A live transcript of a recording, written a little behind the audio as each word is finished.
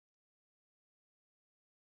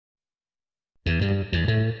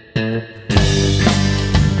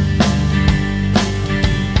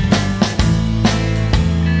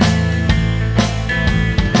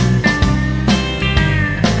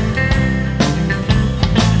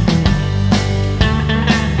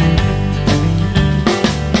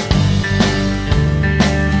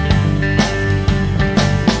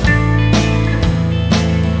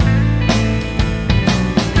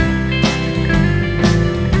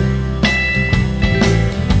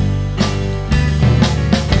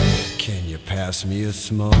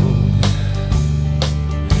smoke.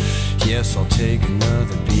 Yes, I'll take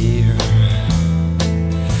another beer.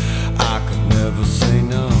 I could never say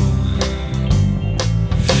no.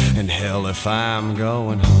 And hell, if I'm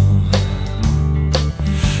going home,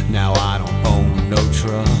 now I don't own no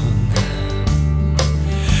truck.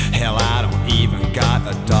 Hell, I don't even got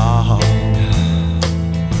a dog.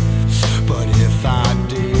 But if I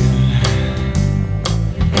did,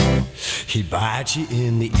 he'd bite you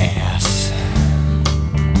in the ass.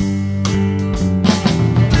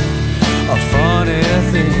 A funny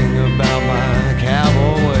thing about my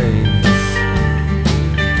cowboy ways,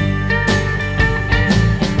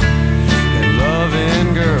 and loving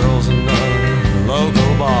girls in the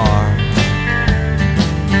local bar.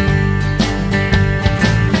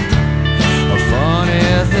 A funny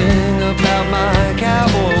thing about my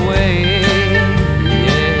cowboy ways,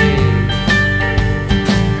 yeah.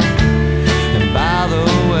 And by the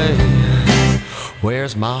way,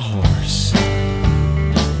 where's my horse?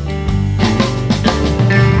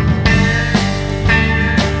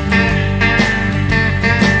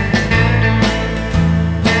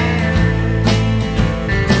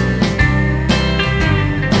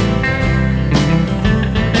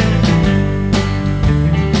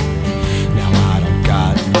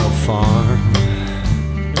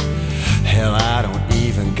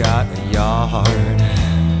 Got a yard.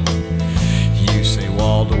 You say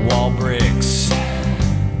wall-to-wall bricks,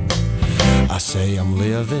 I say I'm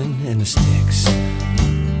living in the sticks.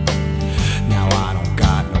 Now I don't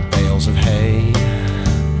got no bales of hay,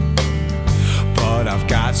 but I've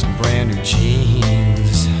got some brand new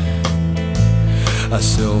jeans, a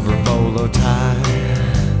silver bolo tie.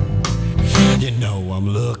 You know I'm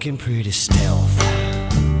looking pretty stealth.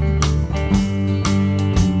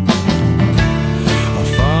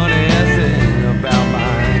 About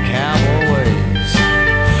my cowboy ways,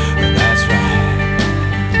 that's right.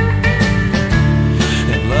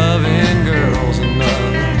 And loving girls in the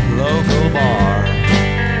local bar.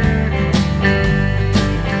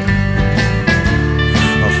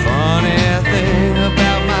 A funny thing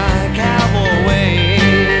about my cowboy ways,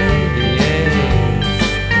 yeah.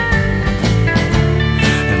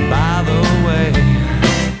 And by the way,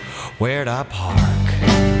 where'd I park?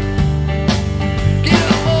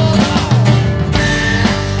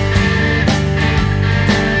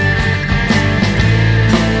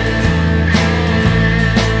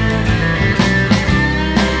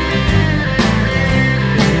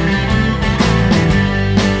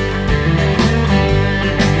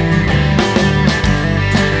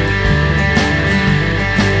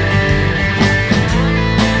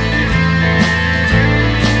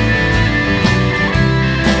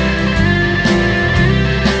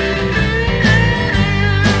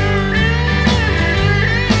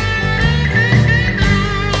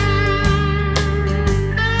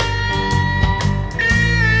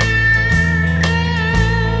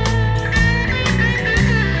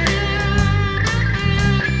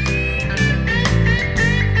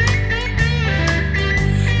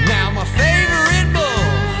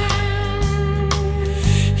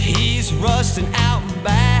 Rusting out and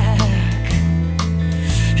back.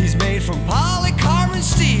 He's made from polycarbon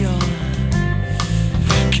steel.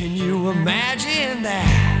 Can you imagine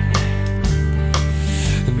that?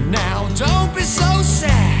 Now don't be so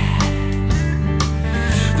sad.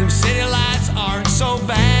 Them city lights aren't so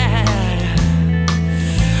bad.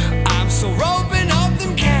 I'm still roping up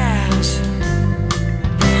them calves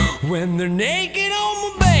when they're naked